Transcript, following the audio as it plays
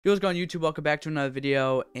Yo, what's going on YouTube? Welcome back to another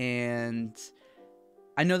video, and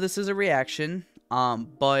I know this is a reaction,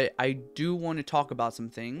 but I do want to talk about some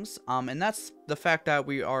things, and that's the fact that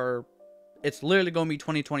it's literally going to be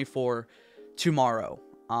 2024 tomorrow.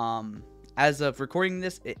 As of recording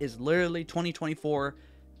this, it is literally 2024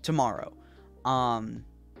 tomorrow. And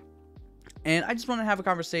I just want to have a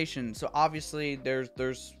conversation. So obviously there's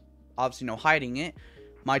obviously no hiding it.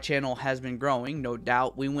 My channel has been growing, no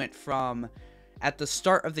doubt. We went from, at the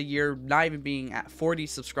start of the year, not even being at 40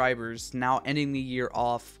 subscribers, now ending the year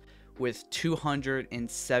off with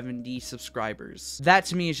 270 subscribers. That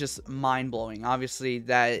to me is just mind-blowing. Obviously,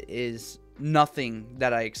 that is nothing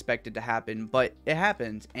that I expected to happen, but it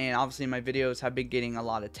happened. And obviously my videos have been getting a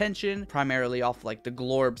lot of attention, primarily off like the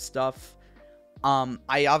Glorb stuff.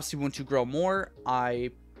 I obviously want to grow more. I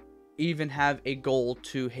even have a goal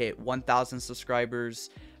to hit 1,000 subscribers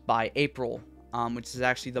by April, which is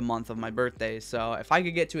actually the month of my birthday. So if I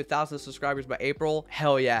could get to 1,000 subscribers by April,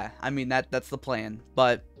 hell yeah. I mean, that's the plan.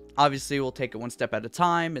 But obviously we'll take it one step at a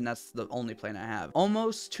time, and that's the only plan I have.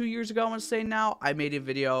 Almost 2 years ago, I want to say now, I made a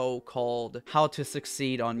video called How to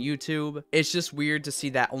Succeed on YouTube. It's just weird to see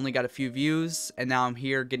that only got a few views, and now I'm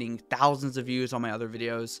here getting thousands of views on my other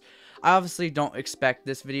videos. I obviously don't expect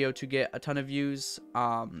this video to get a ton of views.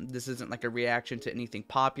 This isn't like a reaction to anything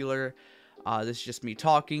popular. This is just me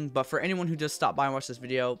talking, but for anyone who just stopped by and watched this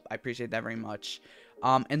video, I appreciate that very much.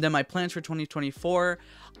 And then my plans for 2024,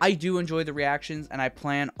 I do enjoy the reactions, and I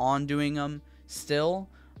plan on doing them still,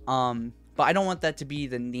 but I don't want that to be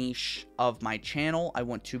the niche of my channel. I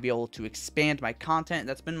want to be able to expand my content.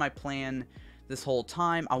 That's been my plan this whole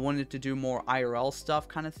time. I wanted to do more IRL stuff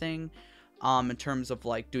kind of thing, in terms of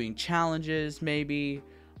like doing challenges maybe.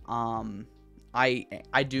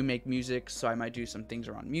 I do make music, so I might do some things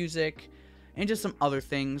around music and just some other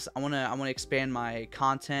things. I want to expand my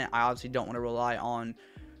content. I obviously don't want to rely on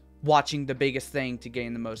watching the biggest thing to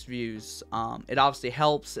gain the most views. It obviously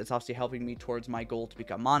helps. It's obviously helping me towards my goal to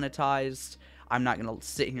become monetized. I'm not going to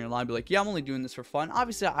sit here and lie and be like, yeah, I'm only doing this for fun.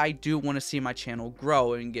 Obviously, I do want to see my channel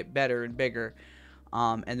grow and get better and bigger,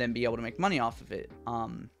 and then be able to make money off of it.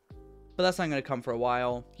 But that's not going to come for a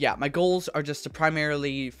while. Yeah, my goals are just to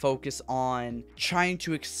primarily focus on trying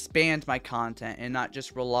to expand my content and not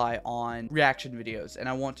just rely on reaction videos. And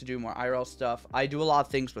I want to do more IRL stuff. I do a lot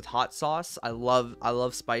of things with hot sauce. I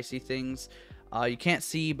love spicy things. You can't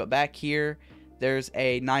see, but back here there's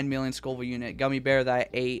a 9 million Scoville unit gummy bear that I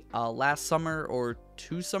ate last summer or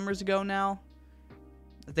 2 summers ago now.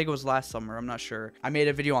 I think it was last summer, I'm not sure. I made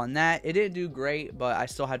a video on that. It didn't do great, but I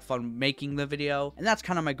still had fun making the video. And that's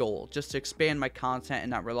kind of my goal, just to expand my content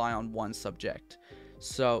and not rely on one subject.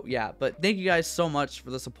 So yeah, but thank you guys so much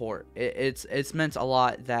for the support. It's meant a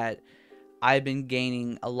lot that I've been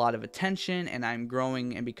gaining a lot of attention, and I'm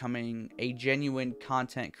growing and becoming a genuine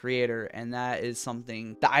content creator, and that is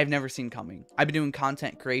something that I've never seen coming. I've been doing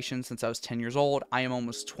content creation since I was 10 years old. I am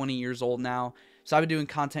almost 20 years old now. So I've been doing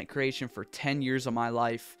content creation for 10 years of my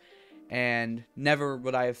life, and never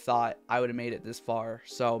would I have thought I would have made it this far.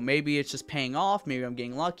 So maybe it's just paying off. Maybe I'm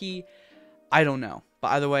getting lucky. I don't know.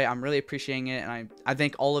 But either way, I'm really appreciating it, and I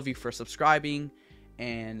thank all of you for subscribing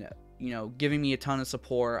and, you know, giving me a ton of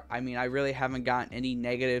support. I mean, I really haven't gotten any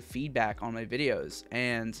negative feedback on my videos,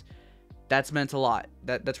 and that's meant a lot.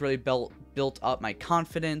 That's really built up my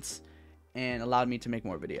confidence and allowed me to make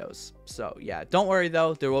more videos. So yeah, don't worry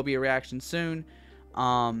though, there will be a reaction soon.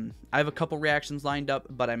 I have a couple reactions lined up,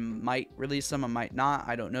 but I might release them, I might not,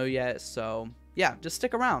 I don't know yet. So yeah, just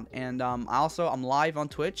stick around. And I'm live on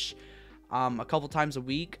Twitch a couple times a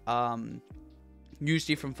week,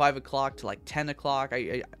 usually from 5 o'clock to like 10 o'clock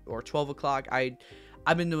or 12 o'clock.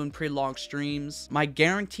 I've been doing pretty long streams. My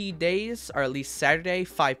guaranteed days are at least Saturday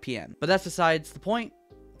 5 p.m. but that's besides the point.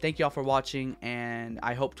 Thank you all for watching, and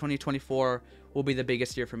I hope 2024 will be the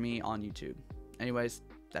biggest year for me on YouTube. Anyways,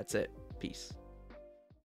 that's it. Peace.